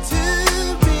used to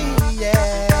be.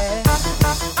 Yeah.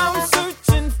 I'm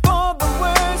searching for the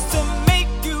words to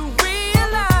make you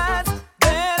realize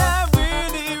that I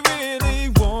really, really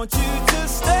want you to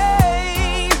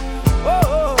stay.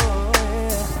 Oh,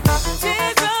 yeah.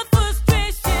 Tears of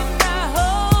frustration I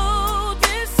hold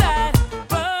inside,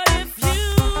 but if you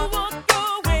walk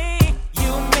away,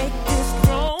 you make this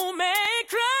grown man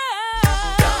cry.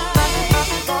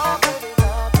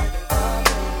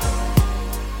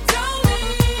 Don't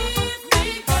leave me,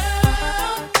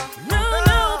 girl. No,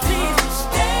 no, please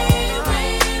stay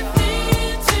with me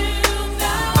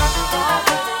tonight.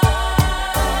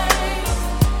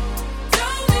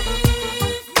 Don't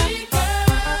leave me,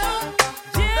 girl.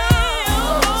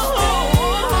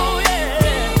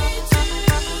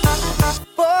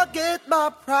 Forget my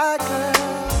pride, girl.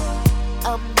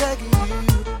 I'm begging you.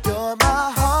 You're my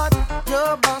heart,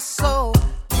 you're my soul.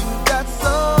 You got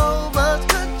so much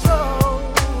control.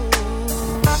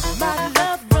 My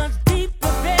love runs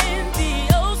deeper than the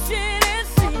ocean and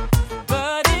sea.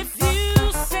 But if you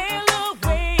sail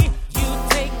away, you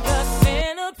take a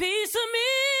centerpiece of me.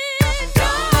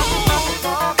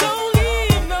 Don't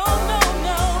leave, no, no,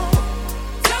 no.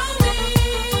 Don't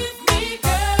leave me,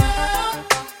 girl.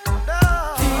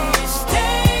 Please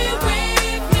stay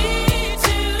with me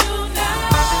tonight.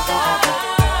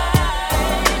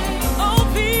 Oh,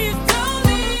 please don't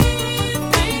leave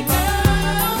me,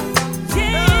 girl.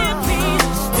 Yeah,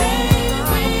 please stay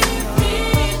with me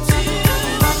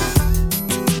tonight.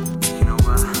 You know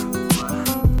what?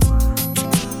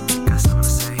 Got something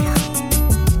to say. Yeah,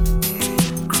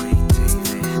 Craig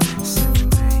David, 7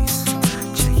 days.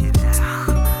 Check it out.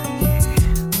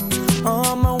 Yeah.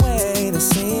 On my way to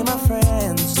see my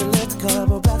friends, she lived a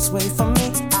couple blocks away from me.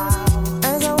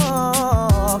 As I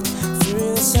walked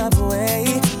through the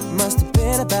subway, must have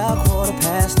been about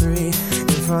 3:15.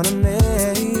 In front of me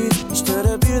stood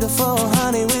a beautiful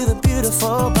honey with a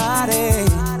beautiful body.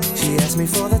 She asked me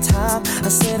for the time. I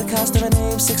said the cost of her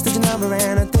name, 6-digit number,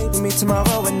 and a date with me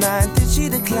tomorrow at 9. Did she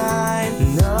decline?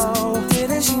 No.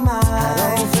 Didn't she mind?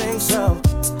 I don't think so.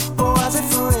 Was it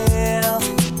for real?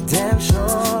 Damn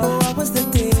sure. What was the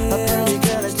deal? A pretty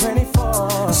girl is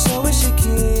 24. So is she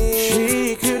cute?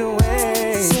 She couldn't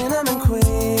wait. Cinnamon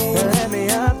queen. Let me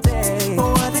update.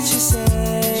 What did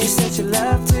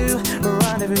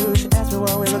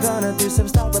we were gonna do some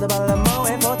stuff with a bottle of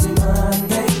Moet for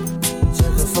Monday.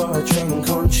 Took her for a drink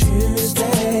on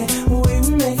Tuesday. We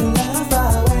were making love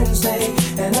by Wednesday.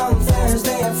 And on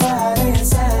Thursday and Friday and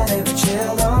Saturday we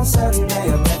chilled on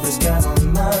Sunday. I met this girl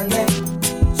on Monday.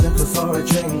 Took her for a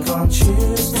drink on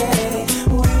Tuesday.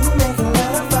 We were making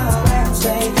love by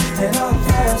Wednesday. And on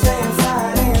Thursday and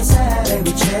Friday and Saturday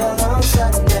we chilled on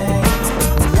Sunday.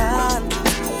 Now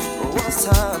what's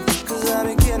time? Cause I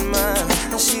been getting mine.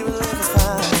 And she was looking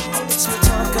fine. Sweet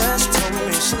talker, she told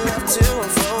me she loved to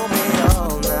unfold me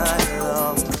all night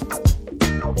long.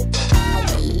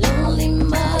 A lonely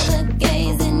mother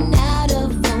gazing out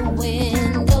of the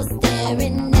window,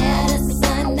 staring at a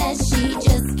sun that she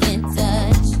just can't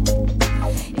touch.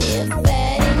 If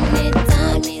at any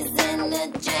time he's in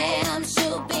the jam,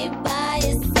 she'll be by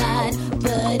his side,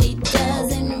 but he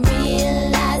doesn't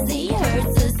realize he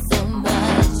hurts her so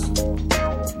much.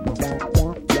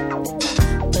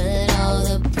 But all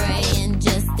the praying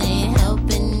just ain't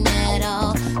helping at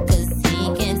all, 'cause he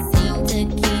can't seem to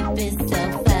keep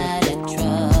himself out of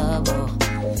trouble.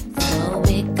 So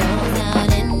he goes out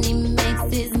and he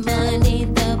makes his money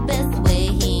the best way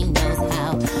he knows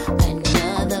how.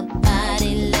 Another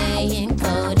body laying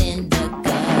cold in the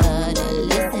gutter.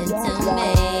 Listen to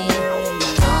me.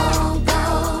 Don't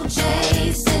go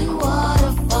chasing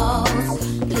waterfalls.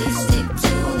 Please stick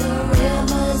to the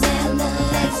rivers and the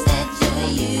lakes that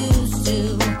you're used to.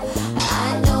 I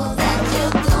know that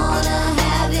you're gonna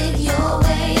have it your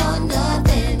way or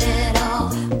nothing at all,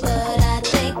 but I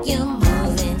think you're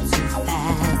moving too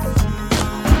fast.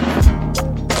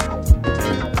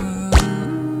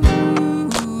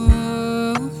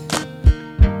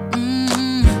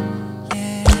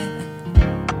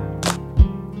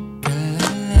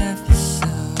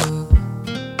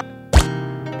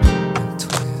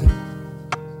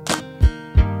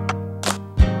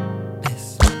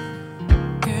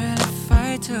 Girl, if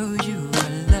I told you I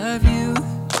love you,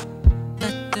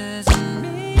 that doesn't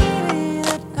mean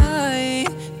that I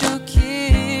don't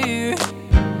care.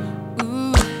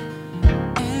 Ooh,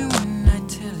 and when I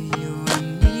tell you I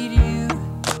need you,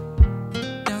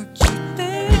 don't you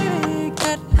think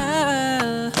that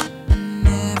I'll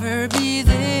never be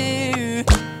there?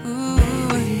 Ooh,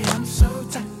 baby, I'm so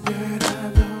tired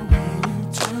of the way you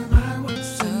turn my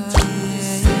words into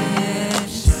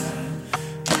deception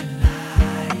and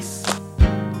lies.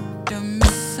 Don't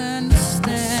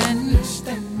misunderstand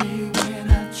me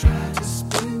when I try to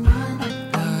speak my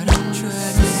mind. What I'm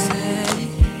trying to say,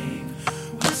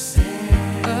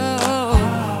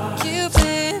 oh,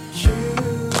 Cupid,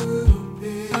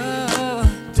 oh,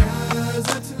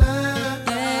 Doesn't lie.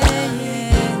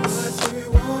 yeah, What do you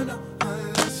wanna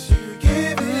unless you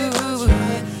give it a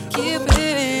try?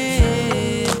 Cupid,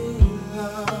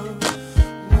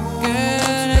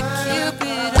 girl,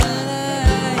 Cupid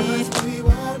alive. We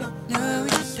wanna No, we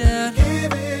don't.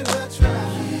 give it a try.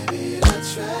 Give it a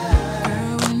try.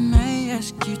 Girl, when I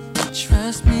ask you to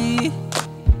trust me,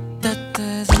 that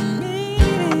doesn't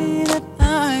mean that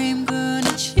I'm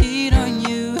gonna cheat on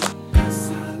you.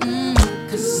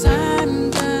 'Cause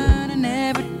I'm gonna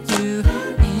never do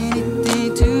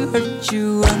anything to hurt you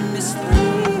or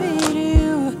mislead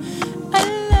you. I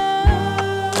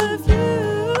love you.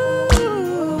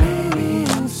 Baby,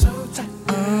 I'm so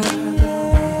tired.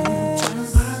 Turn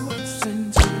my words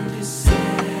into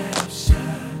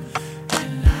deception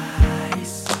and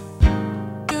lies.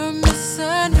 Don't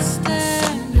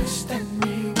misunderstand. Understand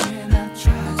me when I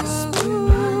try to speak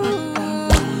my mind.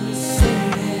 I'm only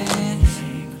saying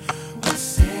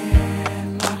what's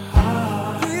in my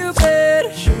heart. Cupid,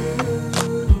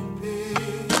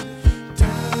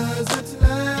 Doesn't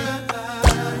lie.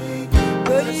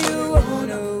 but you won't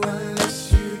know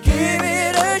unless you give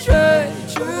it a try.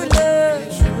 True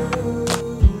love.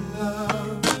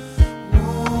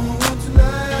 Won't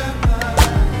lie.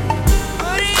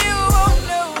 But you won't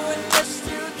know unless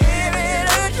you give it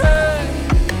a try.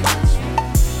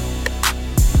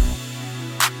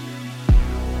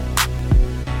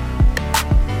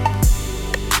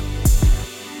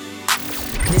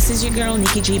 This is your girl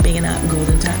Nikki G, bigging up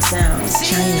Golden Touch Sounds.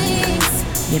 Chinee,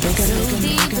 you big So enough,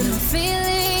 deep big in the enough.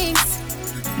 feelings.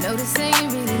 Notice they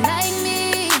ain't really like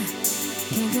me.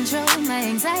 Can't control my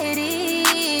anxiety.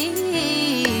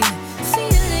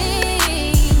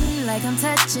 Feeling like I'm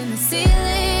touching the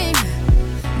ceiling.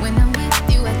 When I'm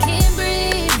with you, I can't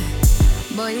breathe.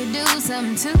 Boy, you do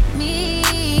something to me.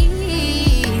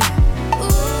 Ooh,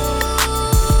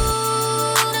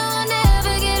 no, I'll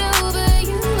never get over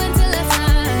you until I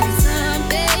find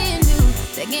something new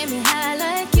that get me high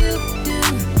like you do.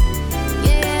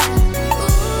 Yeah. Ooh,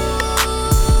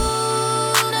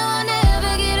 no, I'll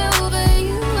never get over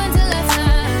you until I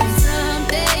find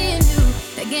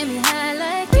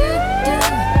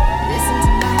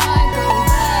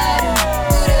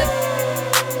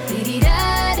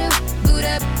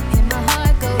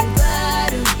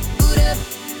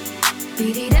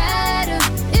Biddy-da-do,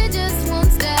 it just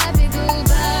won't stop. It go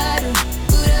bottom,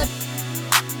 boot up.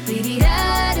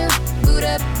 Biddy-da-do, boot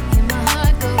up. And my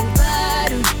heart go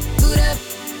bottom, boot up.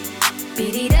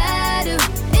 Biddy-da-do,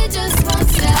 it just won't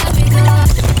stop. It go.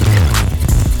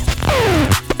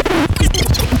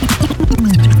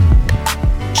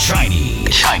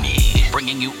 Chinee,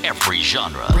 bringing you every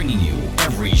genre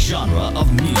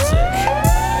of music.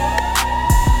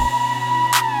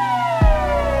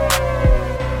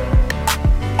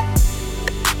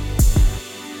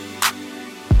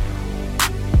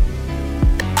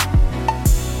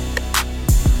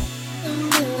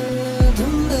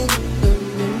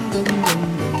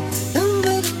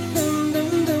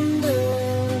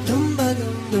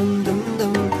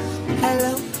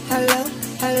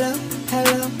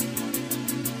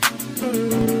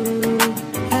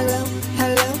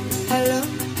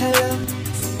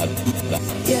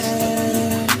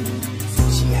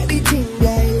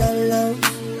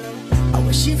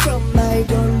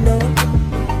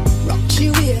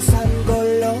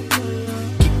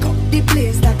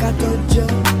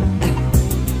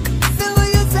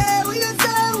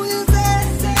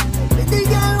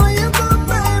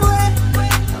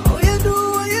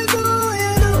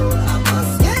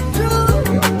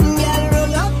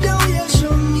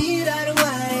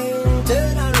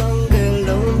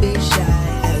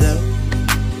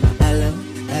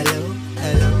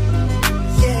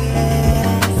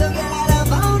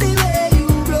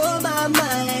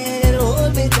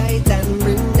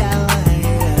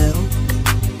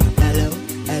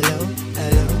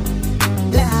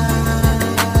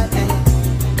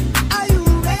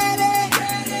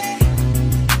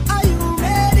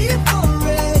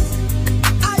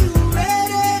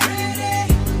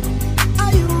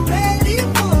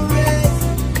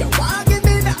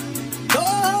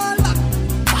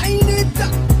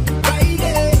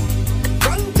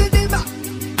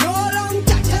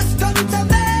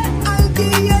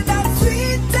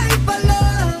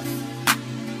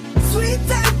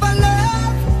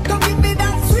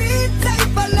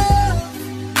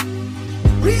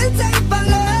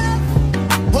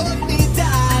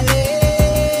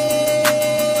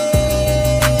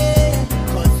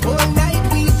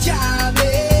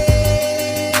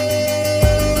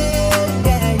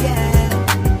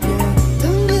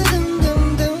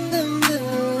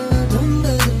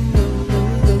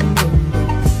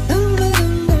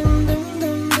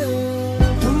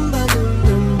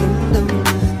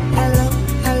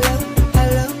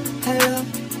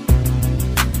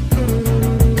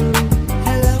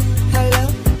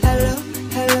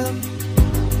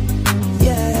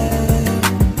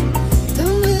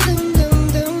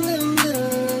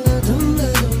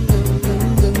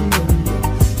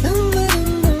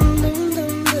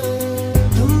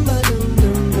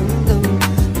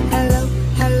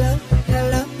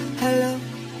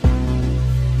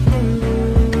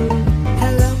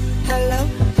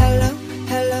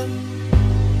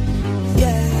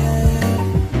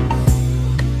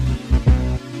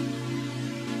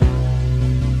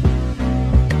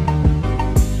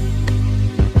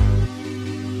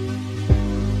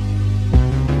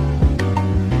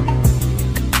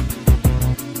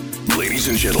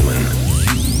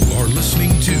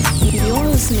 You're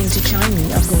listening to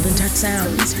Chinee of Golden Touch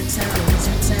Sounds. He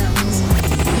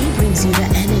brings you the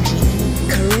energy,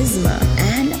 charisma,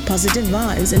 and positive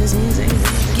vibes in his music.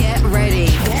 Get ready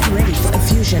For a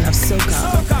fusion of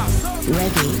soca,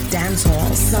 reggae,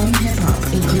 dancehall, some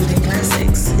hip-hop, including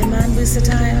classics. Demand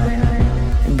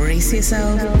versatile. Brace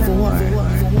yourself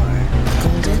for